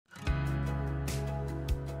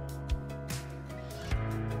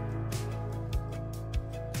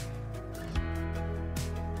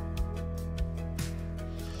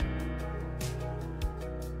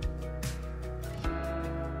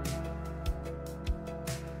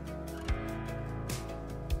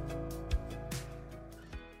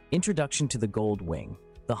Introduction to the Gold Wing.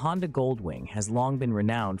 The Honda Gold Wing has long been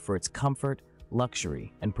renowned for its comfort,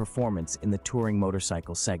 luxury, and performance in the touring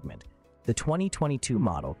motorcycle segment. The 2022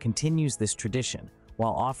 model continues this tradition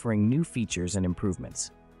while offering new features and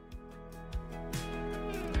improvements.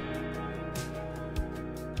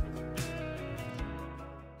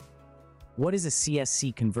 What is a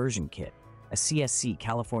CSC Conversion Kit? A CSC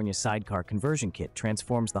California Sidecar Conversion Kit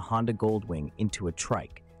transforms the Honda Gold Wing into a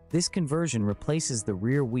trike. This conversion replaces the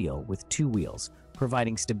rear wheel with two wheels,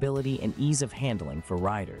 providing stability and ease of handling for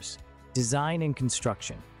riders. Design and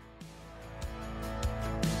construction.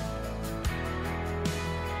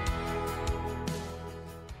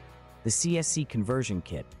 The CSC Conversion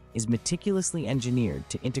Kit is meticulously engineered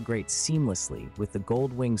to integrate seamlessly with the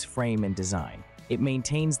Gold Wing's frame and design. It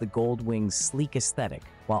maintains the Gold Wing's sleek aesthetic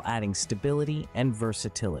while adding stability and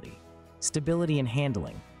versatility. Stability and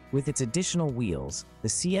handling. With its additional wheels, the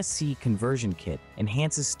CSC Conversion Kit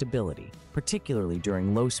enhances stability, particularly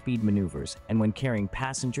during low-speed maneuvers and when carrying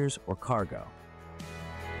passengers or cargo.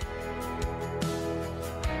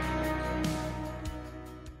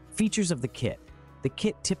 Features of the kit. The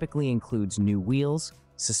kit typically includes new wheels,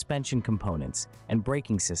 suspension components, and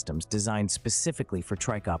braking systems designed specifically for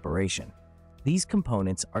trike operation. These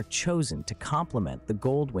components are chosen to complement the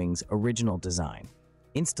Gold Wing's original design.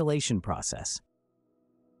 Installation process.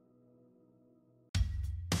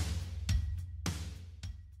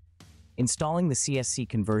 Installing the CSC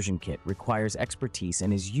Conversion Kit requires expertise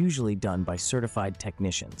and is usually done by certified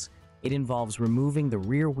technicians. It involves removing the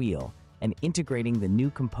rear wheel and integrating the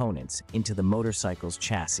new components into the motorcycle's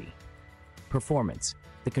chassis. Performance.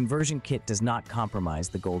 The conversion kit does not compromise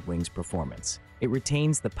the Gold Wing's performance. It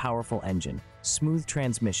retains the powerful engine, smooth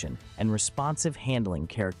transmission, and responsive handling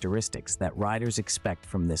characteristics that riders expect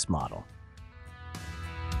from this model.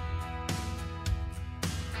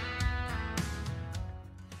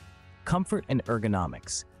 Comfort and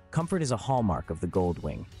ergonomics. Comfort is a hallmark of the Gold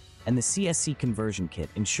Wing, and the CSC Conversion Kit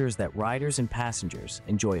ensures that riders and passengers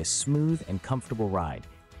enjoy a smooth and comfortable ride,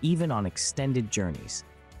 even on extended journeys.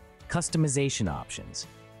 Customization options.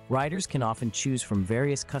 Riders can often choose from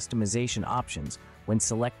various customization options when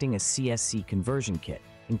selecting a CSC Conversion Kit,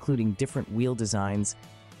 including different wheel designs,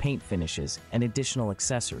 paint finishes, and additional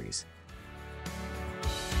accessories.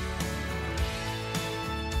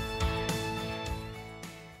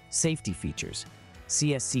 Safety features.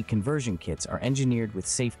 CSC Conversion Kits are engineered with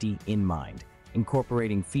safety in mind,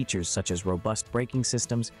 incorporating features such as robust braking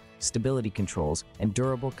systems, stability controls, and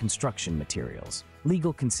durable construction materials.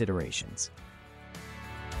 Legal considerations.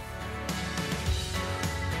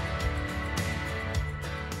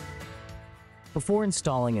 Before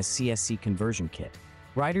installing a CSC Conversion Kit,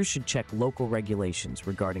 riders should check local regulations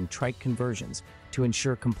regarding trike conversions to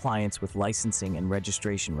ensure compliance with licensing and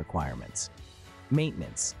registration requirements.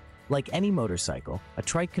 Maintenance. Like any motorcycle, a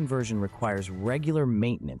trike conversion requires regular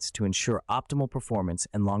maintenance to ensure optimal performance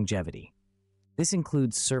and longevity. This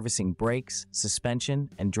includes servicing brakes, suspension,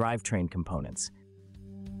 and drivetrain components.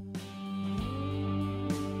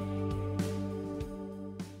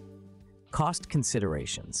 Cost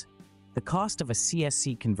considerations. The cost of a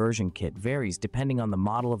CSC conversion kit varies depending on the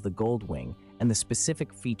model of the Gold Wing and the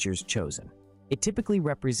specific features chosen. It typically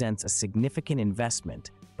represents a significant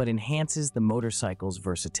investment, but enhances the motorcycle's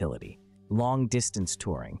versatility. Long-distance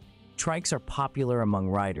touring. Trikes are popular among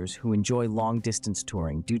riders who enjoy long-distance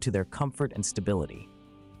touring due to their comfort and stability.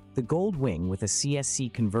 The Gold Wing with a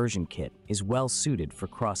CSC conversion kit is well-suited for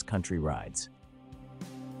cross-country rides.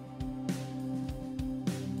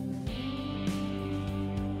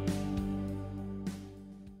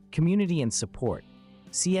 Community and support.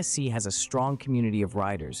 CSC has a strong community of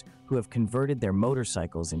riders who have converted their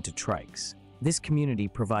motorcycles into trikes. This community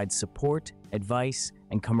provides support, advice,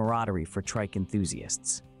 and camaraderie for trike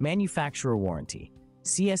enthusiasts. Manufacturer warranty.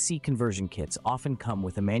 CSC conversion kits often come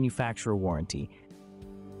with a manufacturer warranty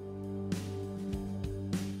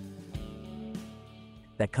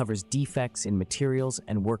that covers defects in materials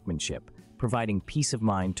and workmanship, providing peace of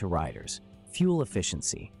mind to riders. Fuel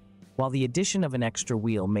efficiency. While the addition of an extra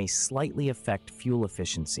wheel may slightly affect fuel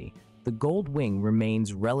efficiency, the Gold Wing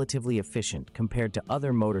remains relatively efficient compared to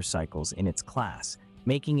other motorcycles in its class,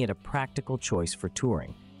 making it a practical choice for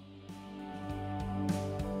touring.